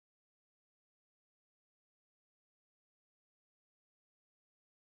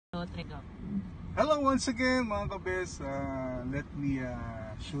3 go. Hello once again mga kabes. Let me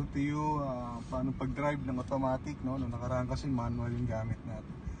show to you paano pag-drive ng automatic, no? Nung nakaraan kasi manual yung gamit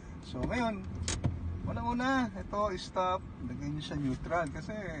natin. So ngayon, una-una, ito stop, lagay nyo sa neutral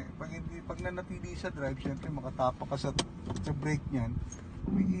kasi pag nanatili sa drive, syempre makatapak ka sa brake nyan,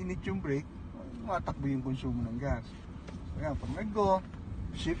 umiinit yung brake, matakbo yung konsumo ng gas. So yan, pag nag-go,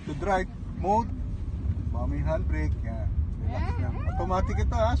 shift to drive mode, may handbrake, yan, relax lang. Automatic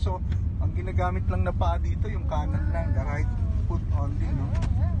ito so ang ginagamit lang na paa dito, yung kanan lang, the right foot only, no?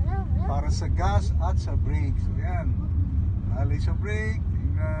 Para sa gas at sa brake. So yan, alay sa brake,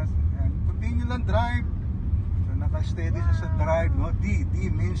 yung gas, yan. Continue lang drive. So naka-steady sa drive, no? D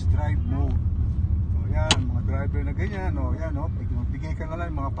means drive mode. So yan, mga driver na ganyan, no? Yan, no? Pag magbigay ka na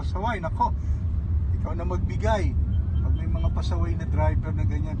lang mga pasaway, nako, ikaw na magbigay. Pag may mga pasaway na driver na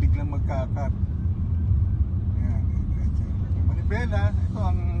ganyan, biglang magkakat. Yan, manibela, ito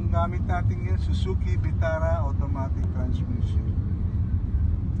ang gamit natin yung Suzuki Vitara automatic transmission.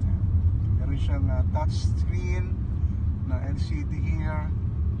 Meron siyang touch screen na LCD here,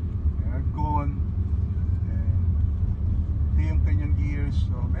 aircon, ito yung kanyang gears.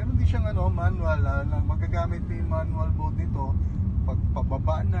 So meron din siyang manual, magagamit mo yung manual mode nito pag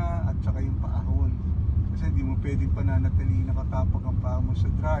pababa na at saka yung paahon, kasi hindi mo pwedeng pananatili nakatapak ang paa mo sa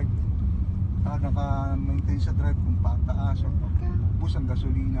drive, naka-maintain sa drive kung pataas o ubos ang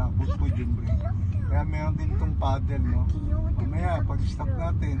gasolina, ubos yung brake. Kaya meron din itong paddle, no? Mamaya pag stop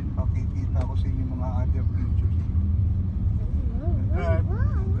natin, pakikita ko sa inyo mga other features.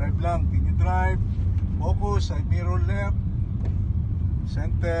 Drive lang, can you drive, focus, side mirror left,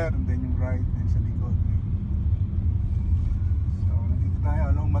 center, and then yung right, and sa likod. So nandito tayo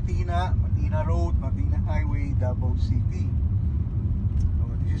along Matina Road, Matina Highway, Davao City. So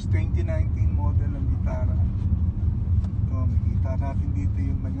this is 2019 model ng Vitara. So makikita natin dito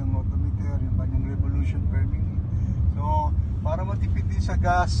yung kanyang odometer, yung kanyang revolution per minute. So para matipid din sa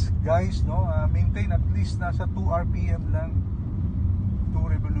gas, guys, no, maintain at least nasa 2 RPM lang, 2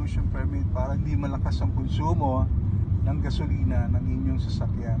 revolution per minute, para hindi malakas ang konsumo ng gasolina ng inyong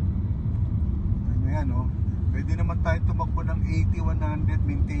sasakyan. Ano yan, no? Pwede naman tayo tumakbo ng 80-100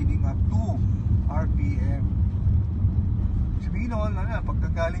 maintaining at 2 RPM. Sabihin naman na,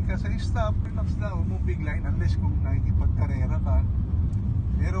 pagkagaling ka sa stop, relax lang, huwag mong biglayin unless kung nakikipagkarera ka.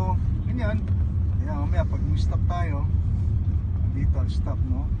 Pero, ganyan, kaya mamaya pag stop tayo, dito ang stop,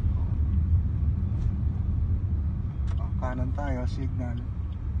 no? Kanan tayo, signal,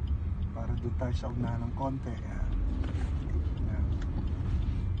 para doon tayo sa unahan ng konti. Yan.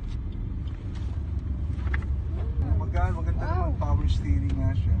 Maganda naman, power steering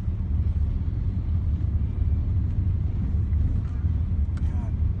nga siya.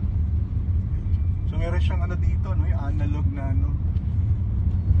 Yan. So meron siyang dito, no, yung analog na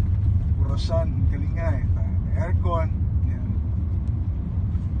Urasan, galing nga aircon. Yan.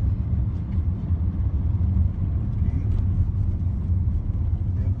 Okay.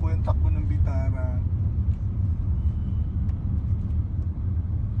 Yan po yung takbo ng Vitara.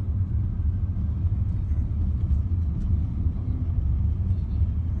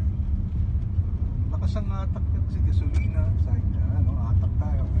 Lakas ang atak kasi gasolina, side atak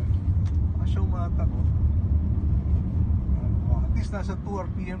tayo. Baka siya umatak, at least nasa 2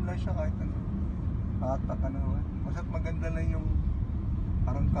 RPM lang siya kahit atak ka naman. Basta't maganda lang yung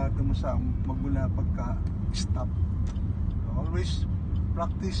arangkado mo sa magmula pagka stop. So, always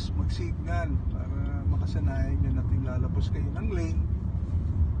practice mag-signal para makasanayan nyo natin lalabas kayo ng lane,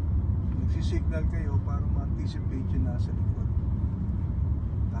 nagsisignal kayo para ma-anticipate yung nasa likod.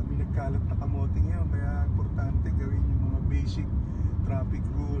 Dami nagkalat na kamote ngayon, kaya importante gawin yung mga basic traffic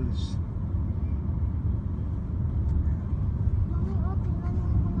rules.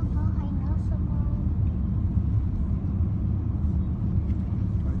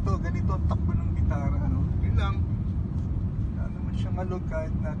 Ito, ganito ang takbo ng Vitara, yun lang. Wala naman siyang alog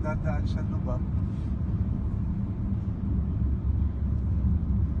kahit nadadaan sa lubak.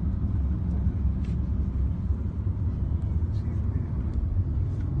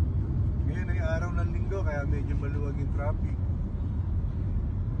 Araw ng linggo kaya medyo maluwag yung traffic,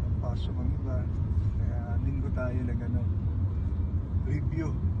 pasok ang iba, kaya linggo tayo na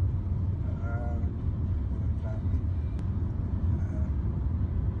review traffic.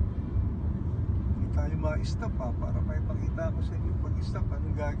 Hindi tayo ma-stop para may pakita ko sa inyo pag stop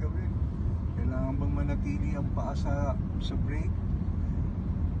anong gagawin. Kailangan bang manatili ang paa sa brake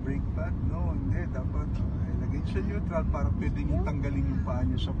pad? No, hindi, dapat ilagay sa neutral para pwede nyo tanggalin yung paa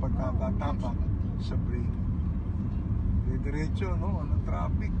nyo sa pagkakatapak sa brake. Diretso, no? Anong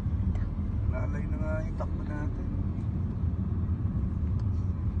traffic? Lalay na nga yung takbo natin.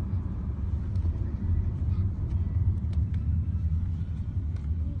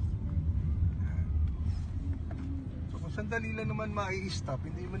 sandali lang naman mai-stop.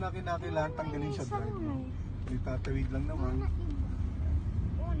 Hindi mo na kinakailangan tanggalin sa drive, no? Itatawid lang naman.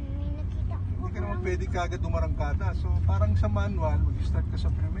 Hindi ka naman pwede kagad umarangkada. So parang sa manual, mag-start ka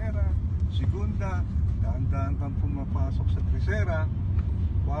sa primera, segunda, daan-daan kang pumapasok sa tercera,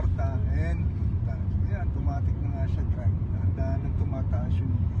 kwarta, and quinta. Ayan, automatic na nga siya drive. Daan-daan nang tumataas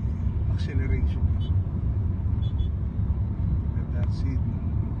yung acceleration. And that's it.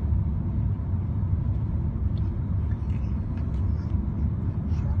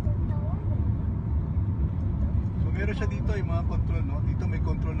 Meron siya dito yung mga control, no? Dito may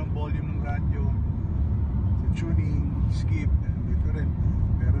control ng volume ng radyo, tuning, skip, dito rin.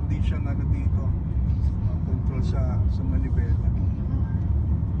 Meron din siyang ano dito, control sa manibela.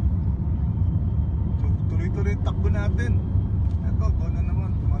 So tuloy-tuloy takbo natin. Ito, go na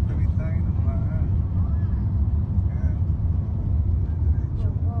naman, tumatawid tayo ng mga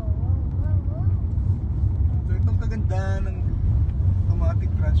so itong kagandaan ng automatic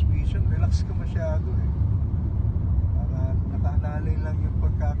transmission, relax ka masyado eh. Nakalalay lang yung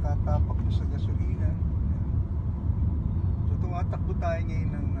pagkakatapak mo sa gasolina. So tumatakbo tayo ngayon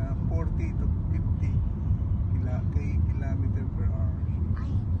ng 40 to 50 kilometer per hour.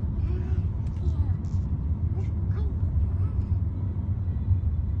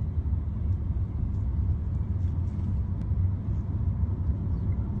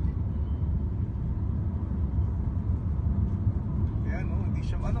 Ayan o, hindi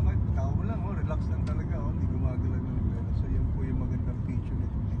siya ano, kahit tao lang o, relax lang talaga o, hindi gumagalaw ng nivela. So yan po yung magandang feature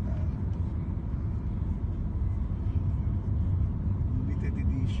nitong vitara. Limited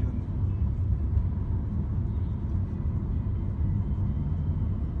edition.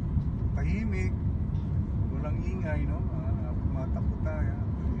 Tahimik, walang ingay, no? Pumatakbo tayo.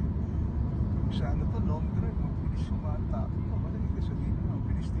 Sa ano to, long drive, mabilis sumatakbo. Malamig ka sabihin na,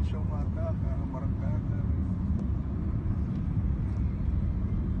 mabilis din siya umatakbo, marangkada.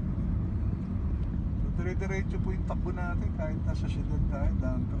 Dire-diretso po yung takbo natin kahit nasa syudad tayo,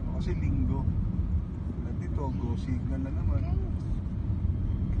 downtown. Kasi linggo. At dito, go signal na naman.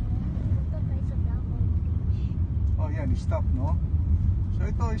 Oh, yan, stop, no? So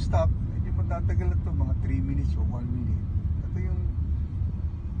ito, stop. Medyo matatagal na ito, mga 3 minutes o 1 minute. Ito yung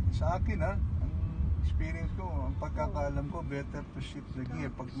sa akin, ha? Ang experience ko, ang pagkakaalam ko, better to shift the gear.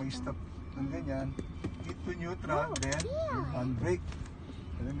 Pag may stop ng ganyan, hit to neutral, then handbrake.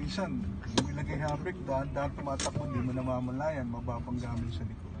 Kaya minsan, yung ilagay handbrake, daan-daan tumatakbo, hindi mo namamalayan, mababang gamit sa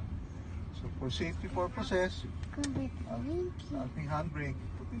likuran. So for safety purposes, ating handbrake,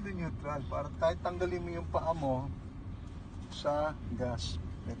 put in the neutral para kahit tanggalin mo yung paa mo sa gas.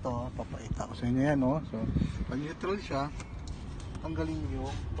 Ito, papakita ko sa inyo yan, no? So, pag neutral siya, tanggalin mo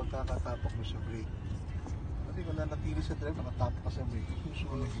yung pagkakatapak mo sa brake. Kasi kung nanatili sa drive, nakatapak ka sa brake,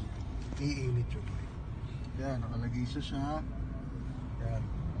 susunod, iinit yung brake. Yan, nakalagay siya. Yan,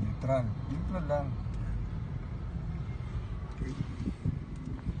 neutral. Neutral lang. Okay.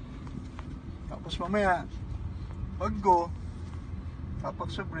 Tapos mamaya, pag go, tapak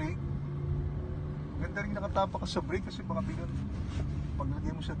sa brake. Ganda rin nakatapak ka sa brake kasi baka biglang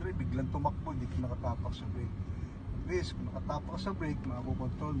paglagay mo sa drive, biglang tumakbo, hindi ka nakatapak sa brake. At least, kung nakatapak ka sa brake,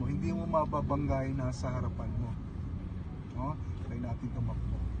 makakokontrol mo, hindi mo mababanggayin na sa harapan mo. No? Try natin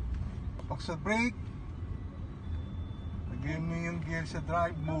tumakbo. Tapak sa brake, lagay mo yung gear sa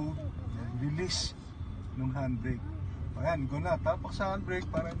drive mode, release ng handbrake. Ayan, go na. Tapak sa handbrake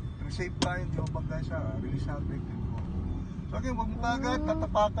para save tayo, hindi mo banggayin sa release handbrake. So again, huwag mo kagad,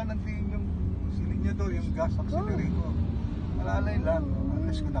 tatapakan ng din yung silinyador, yung gas accelerator. Malalay lang.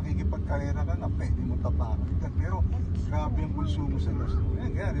 Unless kung nakikipagkarera ka na, pwede mo tapakan. Pero grabe yung konsumo sa gas.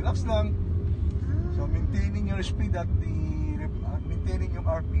 Ayan, kaya relax lang. So maintaining your speed at maintaining yung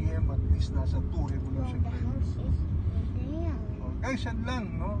RPM at least nasa 2 revolution per minute. Guys, yan lang,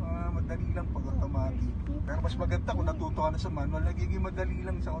 no? Madali lang pag automatic. Pero mas maganda kung natuto ka na sa manual, nagiging madali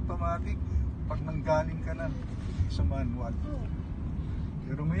lang sa automatic pag nanggaling ka na sa manual.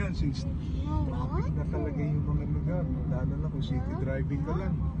 Pero ngayon, since traffic na talaga yung mga lugar, lalo na kung city driving ka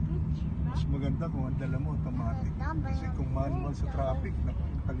lang, mas maganda kung ang dala mo automatic. Kasi kung manual sa traffic,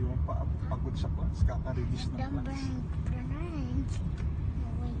 kaliwang pa, pagod sa clutch, kaka-release ng clutch.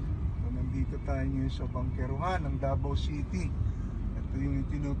 So, nandito tayo ngayon sa bangkeruhan ng Davao City. Ito yung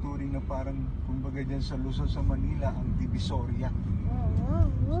tinuturing na parang, kumbaga dyan sa Luzon sa Manila, ang Divisoria.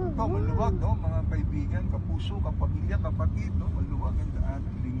 So ito, maluwag, no? Mga kaibigan, kapuso, kapamilya, kapatid, no? Maluwag ang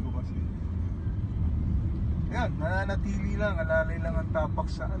daanan, linggo kasi. Ayan, nananatili lang, alalay lang ang tapak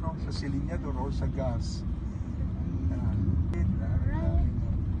sa, ano, sa silinyador o sa gas.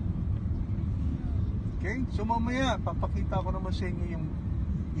 Okay, so mamaya, papakita ko naman sa inyo yung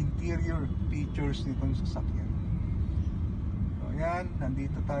interior features nitong sasakyan. yan,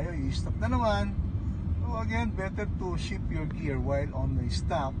 nandito tayo, i-stop na naman. So again, better to shift your gear while on the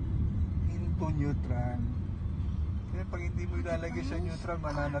stop into neutral. Kaya pag hindi mo ilalagay sa neutral,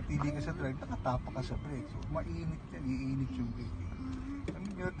 mananatili ka sa drive, nakatapa ka sa brake. So mainit yan, iinit yung brake. Ang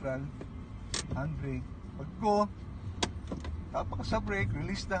neutral, handbrake. Pag go, tapa ka sa brake,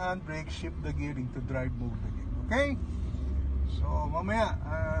 release the handbrake, shift the gear into drive mode again. Okay? So mamaya,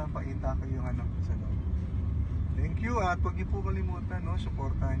 pakita ko yung sa loob. Thank you at huwag niyo po kalimutan,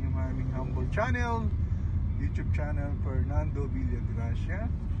 supportahan yung aming humble channel, YouTube channel, Fernando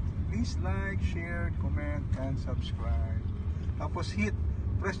Villagracia. Please like, share, comment, and subscribe. Tapos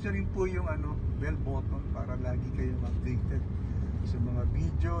press nyo rin po yung bell button para lagi kayong updated sa mga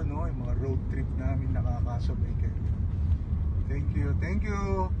video, yung mga road trip namin nakakasabay kayo. Thank you, thank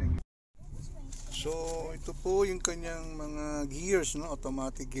you, thank you. So ito po yung kanyang mga gears,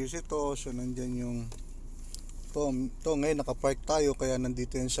 automatic gears ito. So nandyan yung to ngayon nakapark tayo, kaya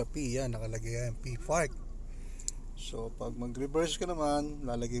nandito yan sa P, yan nakalagay yan P park. So pag mag-reverse ka naman,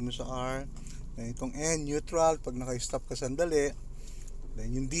 lalagay mo sa R. Then itong N, neutral, pag naka-stop ka sandali.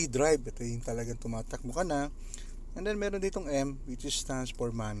 Then yung D, drive, ito yung talagang tumatakbo ka na. And then meron ditong M, which is stands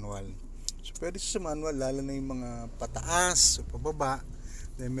for manual. So pwede sa manual, lalo na yung mga pataas o pababa.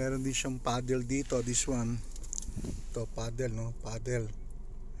 Then meron din siyang paddle dito, this one. Ito paddle, paddle.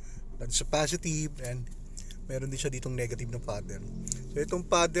 That's a positive, and meron din siya ditong negative na paddle. So itong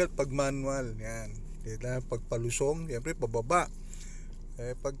paddle pag manual, yan. Kaya pag palusong, siyempre pababa.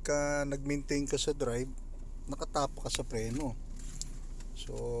 Pagka nag-maintain ka sa drive, nakatapa ka sa preno.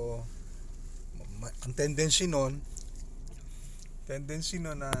 So ang tendency nun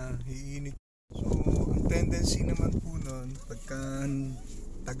na iinit. So ang tendency naman po nun, pagka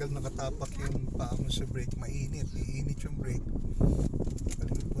tagal nakatapak yung paa mo sa brake, iinit yung brake.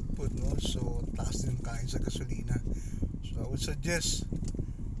 Put, so taas din kain sa gasolina. So I would suggest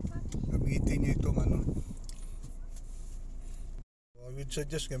gamitin nyo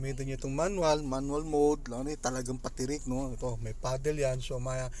itong manual mode, talagang patirik, ito may paddle yan. So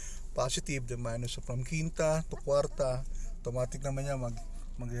may positive, the minus from quinta to kwarta, automatic naman yan,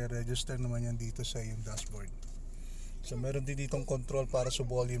 mag-register naman yan dito sa yung dashboard. So meron din ditong control para sa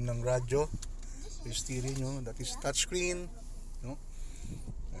volume ng radyo, yung steering nyo, that is touchscreen, yung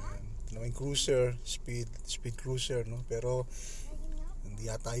cruiser, speed cruiser, pero hindi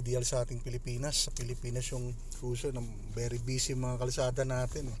yata ideal sa ating Pilipinas. Sa Pilipinas yung cruiser, very busy mga kalsada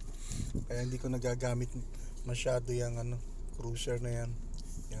natin, kaya hindi ko nagagamit masyado yung cruiser na yan,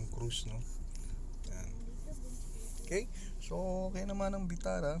 yung cruise, yan. Okay, so okay naman ang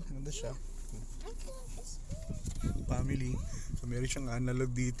Vitara, ganda siya, family. So meron siyang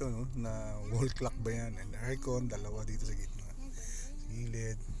analog dito, na wall clock ba yan, and aircon, dalawa dito sa gitna,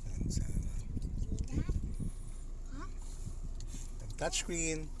 gilid,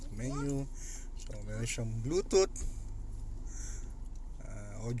 touchscreen, menu. So meron siyang Bluetooth,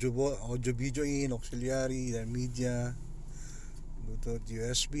 audio video in, auxiliary, media, Bluetooth,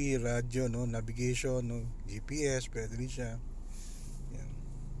 USB, radio, navigation, GPS, pwede rin siya. Yan.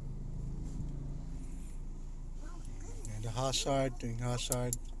 And the hazard, yan,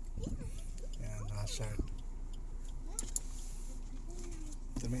 hazard.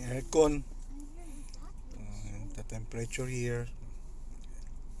 Ito may aircon, the temperature here.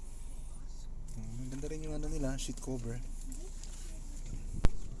 Maganda rin yung nila, seat cover.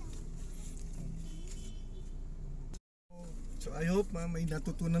 So I hope may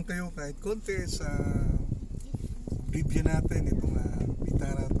natutunan kayo kahit konti sa review natin itong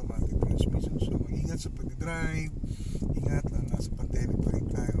Vitara automatic transmission. So mag-ingat sa pag-drive, ingat lang, nasa pandemic pa rin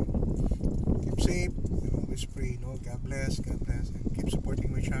tayo. Keep safe, always pray, God bless, and keep supporting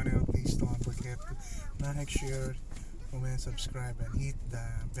my channel. Please don't forget to like, share, comment, subscribe, and hit the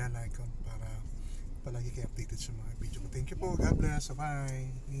bell icon para palagi kayo updated sa mga video ko. Thank you po, God bless, bye,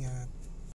 ingat.